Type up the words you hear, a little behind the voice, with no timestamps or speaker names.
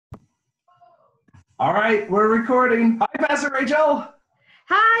All right, we're recording. Hi, Pastor Rachel.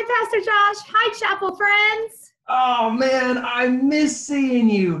 Hi, Pastor Josh. Hi, Chapel friends. Oh, man, I miss seeing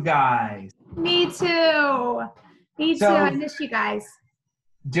you guys. Me too. Me too. I miss you guys.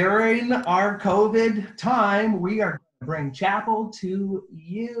 During our COVID time, we are going to bring chapel to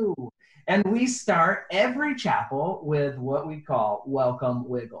you. And we start every chapel with what we call welcome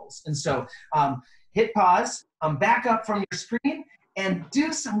wiggles. And so hit pause, back up from your screen, and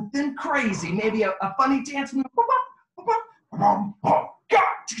do something crazy. Maybe a funny dance move.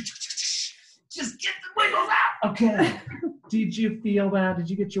 Just get the wiggles out. Okay. Did you feel that? Did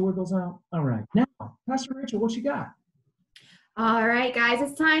you get your wiggles out? All right. Now, Pastor Rachel, what you got? All right, guys,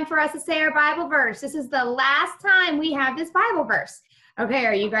 it's time for us to say our Bible verse. This is the last time we have this Bible verse. Okay,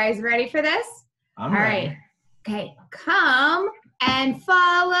 are you guys ready for this? I'm ready. All right. Okay, come and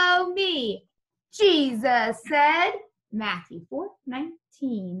follow me. Jesus said, Matthew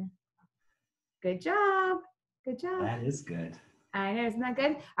 4:19. Good job. Good job. That is good. I know, isn't that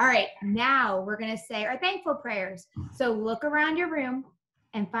good? All right, now we're going to say our thankful prayers. So look around your room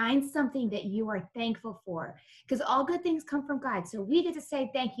and find something that you are thankful for, because all good things come from God. So we get to say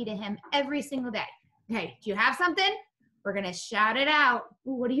thank you to him every single day. Okay, do you have something? We're going to shout it out.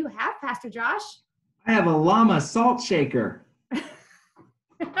 Ooh, what do you have, Pastor Josh? I have a llama salt shaker.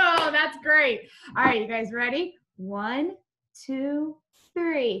 Oh, that's great. All right, you guys ready? 1, 2,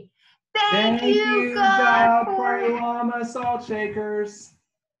 3. Thank you, God, for llama salt shakers.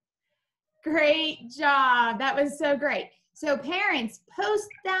 Great job. That was so great. So parents, post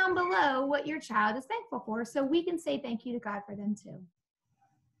down below what your child is thankful for so we can say thank you to God for them too.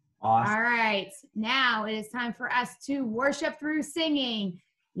 Awesome. All right. Now it is time for us to worship through singing.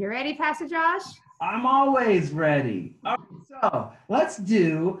 You ready, Pastor Josh? I'm always ready. Okay, so let's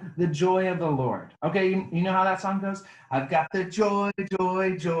do the joy of the Lord. Okay, you know how that song goes? I've got the joy,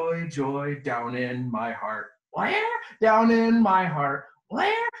 joy, joy, joy down in my heart. Where? Down in my heart.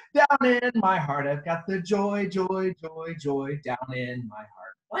 Where? Down in my heart. I've got the joy, joy, joy, joy down in my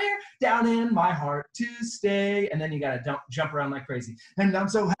heart. Where? Down in my heart to stay. And then you got to jump around like crazy. And I'm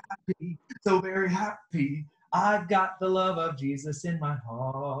so happy, so very happy. I've got the love of Jesus in my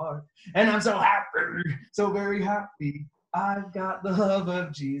heart. And I'm so happy, so very happy. I've got the love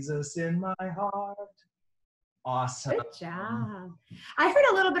of Jesus in my heart. Awesome. Good job. I heard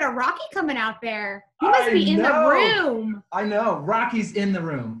a little bit of Rocky coming out there. He must be in the room. I know. Rocky's in the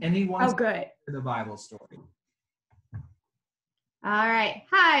room, and he wants to hear the Bible story. All right.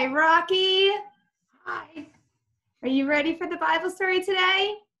 Hi, Rocky. Hi. Are you ready for the Bible story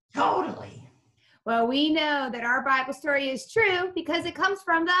today? Totally. Well, we know that our Bible story is true because it comes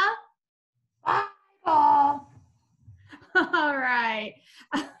from the Bible. All right.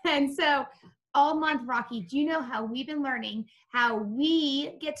 And so all month, Rocky, do you know how we've been learning how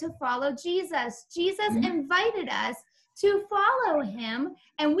we get to follow Jesus? Jesus invited us to follow him,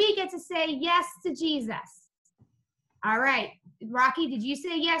 and we get to say yes to Jesus. All right. Rocky, did you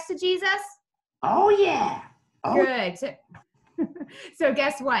say yes to Jesus? Oh, yeah. Oh. Good. So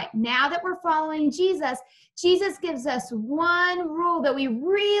guess what? Now that we're following Jesus, Jesus gives us one rule that we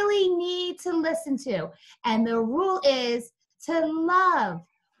really need to listen to. And the rule is to love.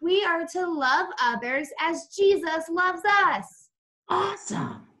 We are to love others as Jesus loves us.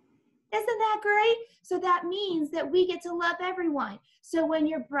 Awesome. Isn't that great? So that means that we get to love everyone. So when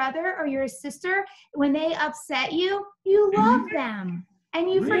your brother or your sister, when they upset you, you love them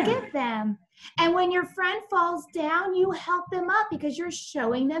and you forgive them. And when your friend falls down, you help them up because you're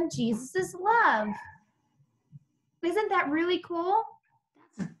showing them Jesus' love. Isn't that really cool?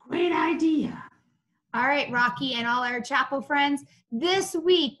 That's a great idea. All right, Rocky and all our chapel friends, this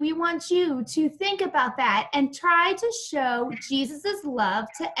week we want you to think about that and try to show Jesus' love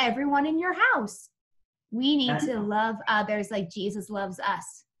to everyone in your house. We need to love others like Jesus loves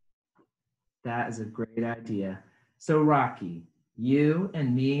us. That is a great idea. So, Rocky, you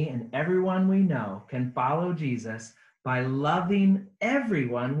and me and everyone we know can follow Jesus by loving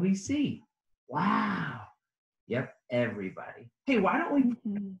everyone we see. Wow. Yep, everybody. Hey, why don't we,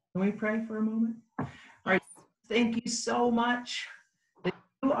 can we pray for a moment? All right, thank you so much that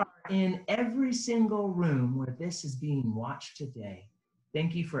you are in every single room where this is being watched today.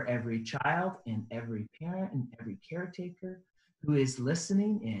 Thank you for every child and every parent and every caretaker who is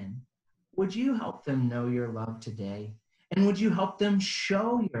listening in. Would you help them know your love today? And would you help them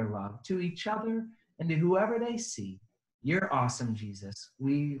show your love to each other and to whoever they see? You're awesome, Jesus.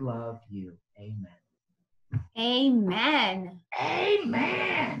 We love you. Amen. Amen.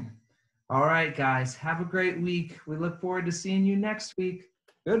 Amen. All right, guys. Have a great week. We look forward to seeing you next week.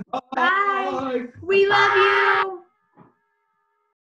 Goodbye. Bye. We love you.